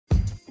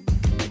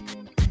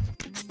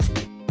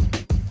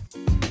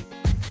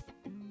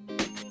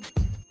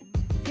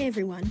Hey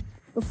everyone.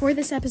 Before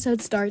this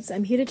episode starts,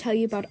 I'm here to tell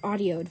you about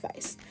Audio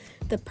Advice,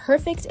 the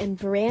perfect and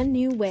brand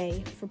new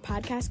way for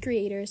podcast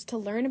creators to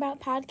learn about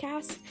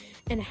podcasts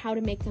and how to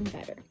make them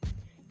better.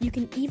 You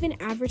can even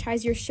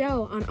advertise your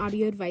show on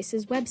Audio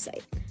Advice's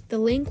website. The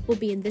link will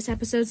be in this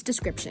episode's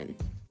description.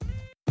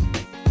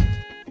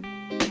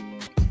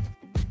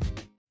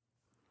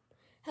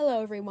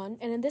 Hello everyone,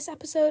 and in this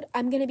episode,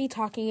 I'm going to be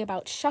talking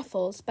about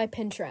Shuffles by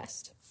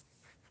Pinterest.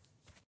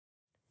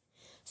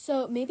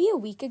 So maybe a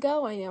week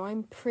ago, I know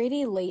I'm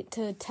pretty late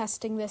to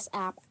testing this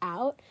app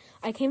out,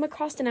 I came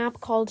across an app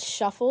called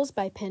Shuffles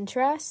by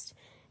Pinterest,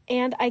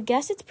 and I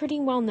guess it's pretty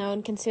well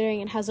known considering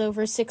it has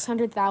over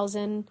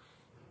 600,000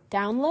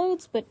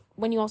 downloads, but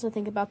when you also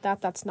think about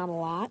that, that's not a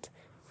lot.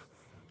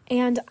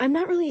 And I'm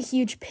not really a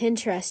huge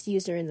Pinterest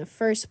user in the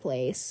first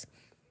place,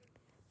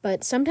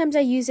 but sometimes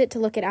I use it to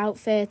look at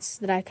outfits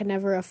that I could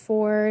never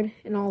afford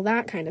and all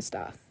that kind of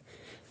stuff.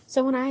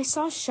 So when I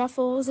saw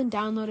Shuffles and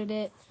downloaded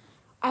it,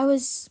 I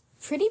was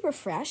pretty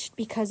refreshed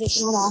because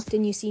it's not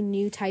often you see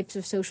new types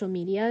of social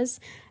medias,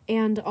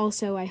 and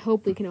also I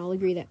hope we can all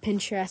agree that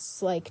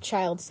Pinterest's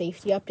child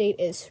safety update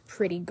is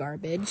pretty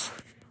garbage.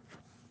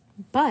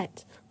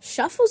 But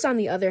Shuffles, on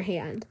the other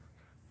hand,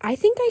 I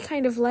think I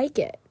kind of like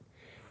it.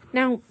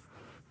 Now,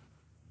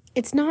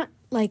 it's not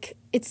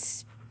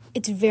it's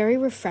very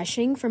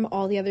refreshing from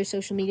all the other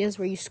social medias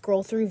where you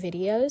scroll through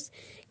videos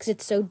because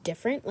it's so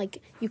different.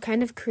 You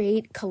kind of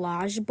create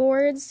collage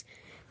boards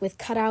with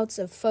cutouts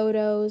of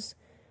photos.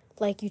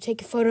 You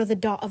take a photo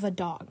of a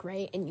dog,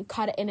 right? And you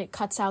cut it, and it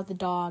cuts out the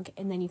dog,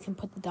 and then you can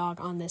put the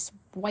dog on this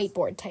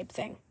whiteboard type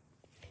thing.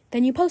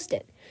 Then you post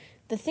it.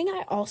 The thing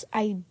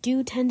I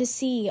do tend to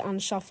see on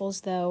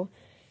Shuffles, though,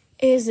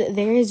 is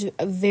there is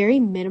a very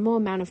minimal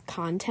amount of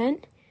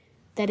content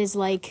that is,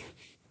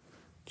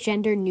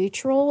 gender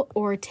neutral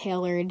or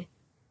tailored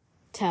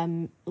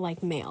to,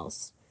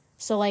 males.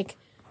 So,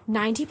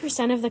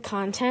 90% of the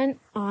content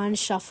on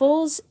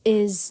Shuffles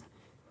is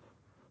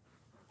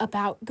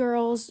about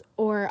girls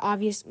or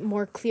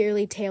more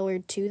clearly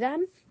tailored to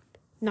them.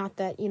 Not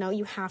that,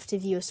 you have to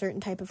view a certain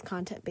type of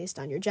content based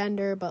on your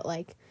gender, but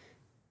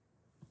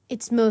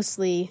it's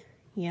mostly,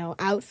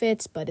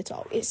 outfits, but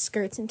it's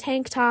skirts and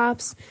tank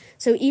tops.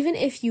 So even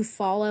if you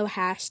follow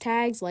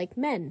hashtags like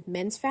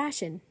men's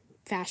fashion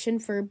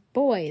for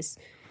boys,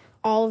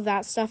 all of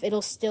that stuff,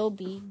 it'll still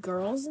be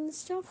girls and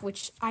stuff,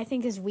 which I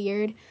think is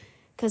weird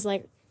because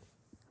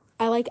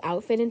I like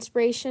outfit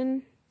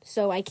inspiration.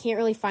 So I can't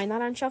really find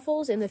that on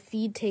Shuffles, and the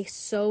feed takes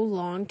so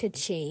long to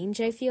change,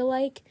 I feel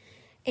like.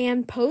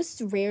 And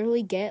posts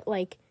rarely get,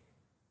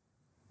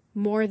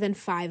 more than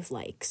 5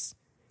 likes.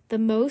 The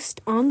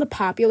most on the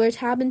popular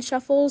tab in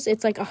Shuffles,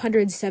 it's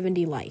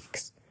 170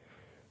 likes,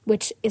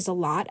 which is a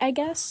lot, I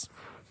guess.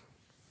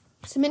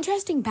 Some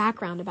interesting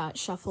background about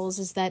Shuffles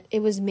is that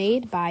it was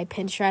made by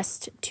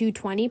Pinterest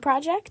 220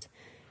 project,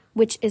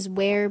 which is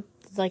where,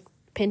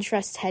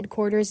 Pinterest's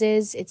headquarters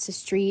is. It's a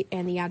street,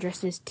 and the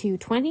address is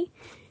 220.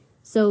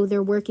 So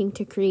they're working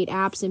to create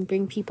apps and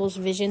bring people's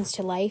visions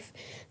to life.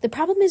 The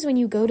problem is when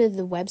you go to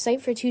the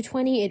website for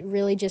 220, it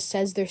really just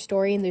says their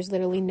story, and there's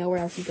literally nowhere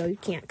else you go. You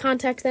can't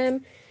contact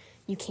them.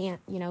 You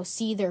can't,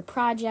 see their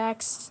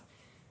projects.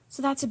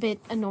 So that's a bit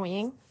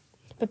annoying.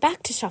 But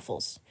back to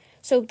Shuffles.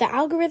 So the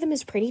algorithm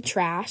is pretty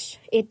trash.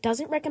 It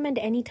doesn't recommend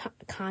any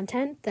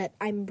content that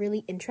I'm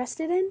really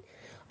interested in.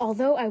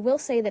 Although I will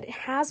say that it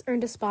has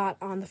earned a spot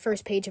on the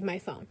first page of my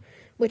phone,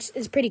 which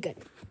is pretty good.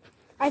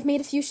 I've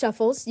made a few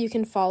Shuffles. You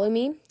can follow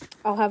me.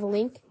 I'll have a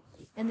link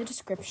in the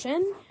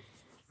description.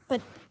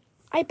 But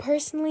I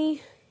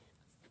personally,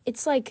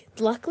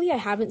 luckily I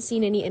haven't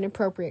seen any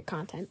inappropriate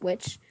content,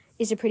 which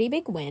is a pretty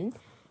big win.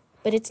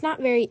 But it's not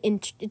very, I'm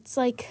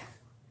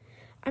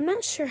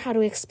not sure how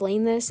to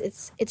explain this.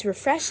 It's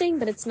refreshing,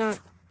 but it's not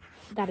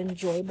that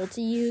enjoyable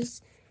to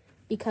use.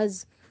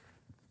 Because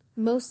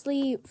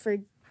mostly for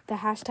the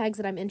hashtags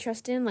that I'm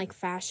interested in,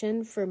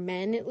 fashion, for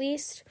men at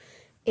least,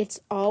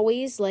 it's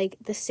always,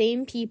 the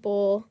same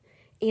people,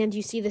 and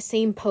you see the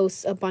same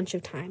posts a bunch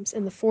of times,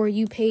 and the For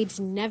You page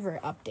never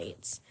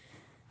updates.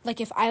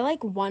 If I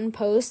like one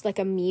post,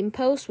 a meme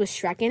post with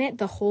Shrek in it,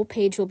 the whole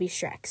page will be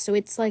Shrek. So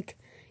it's,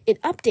 it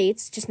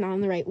updates, just not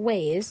in the right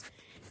ways,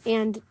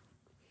 and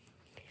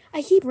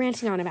I keep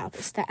ranting on about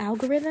this. The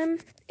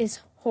algorithm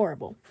is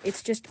horrible.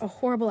 It's just a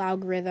horrible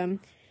algorithm,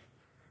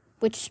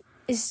 which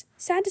is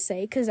sad to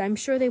say, because I'm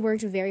sure they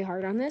worked very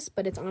hard on this,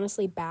 but it's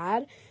honestly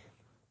bad.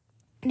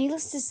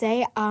 Needless to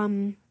say,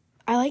 I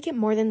like it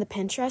more than the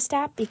Pinterest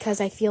app because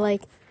I feel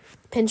like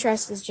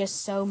Pinterest is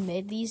just so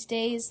mid these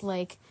days.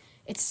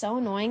 It's so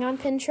annoying on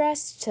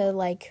Pinterest to,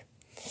 like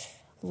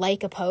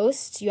a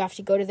post. You have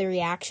to go to the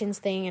reactions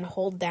thing and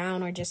hold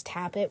down or just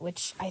tap it,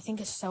 which I think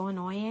is so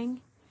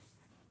annoying.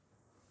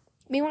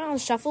 Meanwhile, on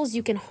Shuffles,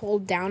 you can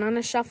hold down on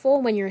a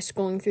shuffle when you're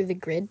scrolling through the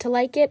grid to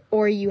like it,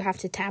 or you have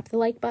to tap the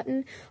like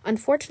button.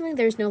 Unfortunately,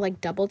 there's no,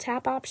 double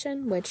tap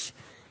option, which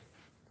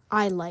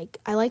I like.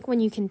 I like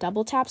when you can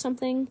double tap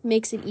something,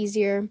 makes it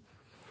easier.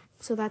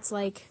 So that's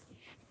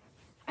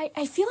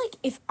I feel like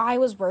if I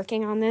was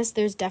working on this,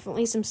 there's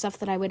definitely some stuff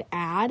that I would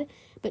add,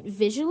 but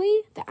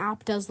visually, the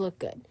app does look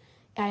good.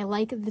 I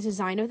like the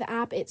design of the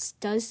app. It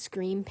does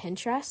scream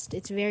Pinterest.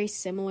 It's very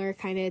similar,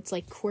 kind of, it's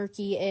like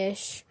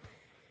quirky-ish.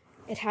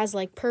 It has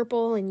like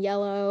purple and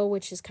yellow,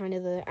 which is kind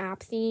of the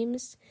app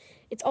themes.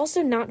 It's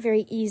also not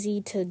very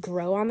easy to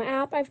grow on the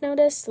app, I've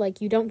noticed.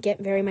 Like, you don't get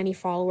very many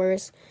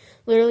followers.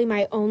 Literally,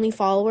 my only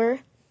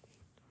follower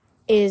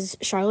is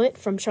Charlotte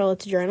from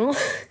Charlotte's Journal.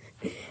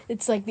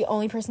 It's like the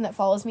only person that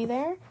follows me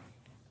there.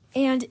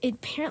 And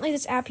apparently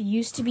this app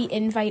used to be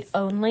invite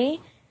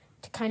only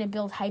to kind of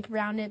build hype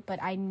around it,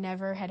 but I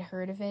never had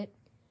heard of it.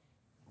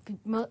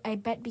 I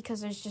bet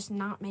because there's just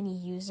not many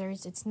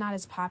users. It's not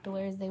as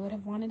popular as they would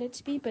have wanted it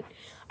to be, but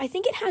I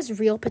think it has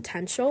real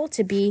potential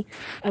to be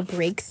a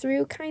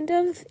breakthrough kind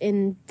of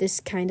in this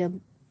kind of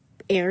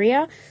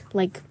area,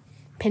 like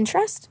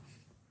Pinterest.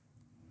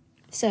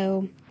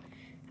 So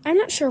I'm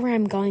not sure where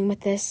I'm going with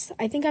this.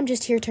 I think I'm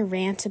just here to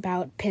rant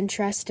about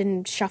Pinterest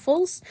and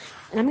shuffles,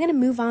 and I'm going to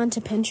move on to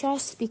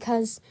Pinterest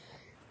because,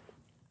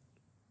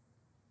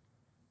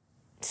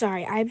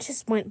 sorry, I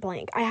just went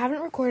blank. I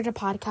haven't recorded a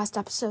podcast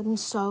episode in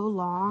so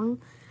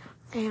long,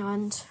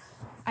 and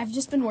I've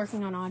just been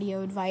working on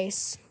audio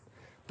advice.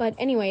 But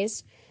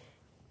anyways,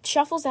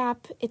 Shuffles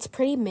app, it's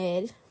pretty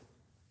mid.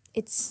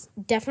 It's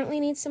definitely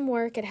needs some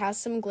work. It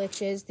has some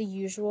glitches, the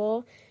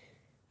usual,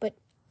 but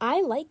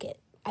I like it.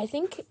 I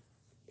think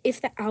if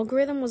the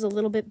algorithm was a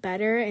little bit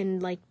better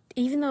and, like,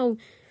 even though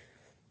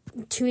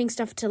tuning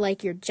stuff to,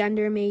 like, your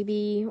gender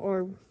maybe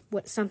or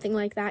something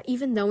like that,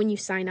 even though when you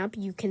sign up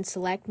you can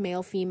select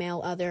male,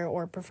 female, other,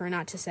 or prefer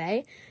not to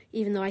say,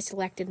 even though I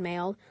selected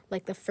male,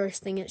 like, the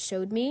first thing it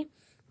showed me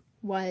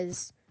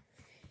was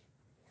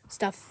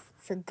stuff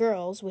for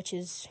girls, which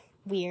is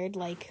weird,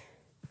 like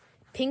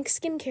pink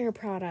skincare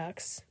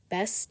products,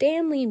 best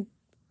Stanley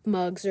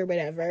mugs or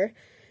whatever.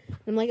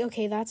 I'm like,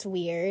 okay, that's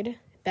weird.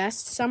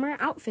 Best summer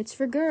outfits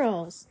for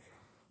girls.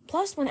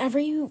 Plus, whenever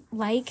you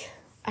like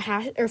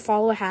or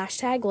follow a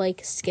hashtag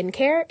like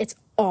skincare, it's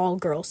all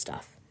girl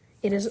stuff.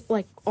 It is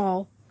like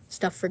all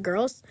stuff for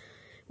girls,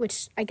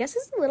 which I guess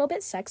is a little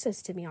bit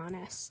sexist, to be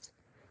honest,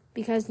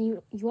 because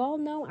you all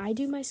know I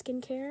do my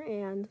skincare,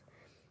 and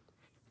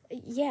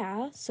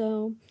yeah,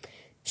 so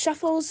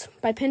Shuffles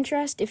by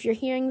Pinterest, if you're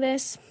hearing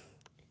this,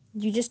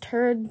 you just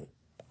heard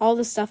all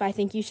the stuff I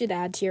think you should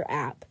add to your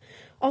app.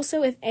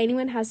 Also, if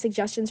anyone has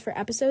suggestions for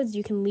episodes,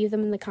 you can leave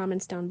them in the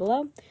comments down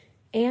below.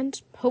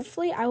 And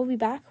hopefully I will be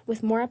back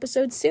with more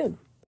episodes soon.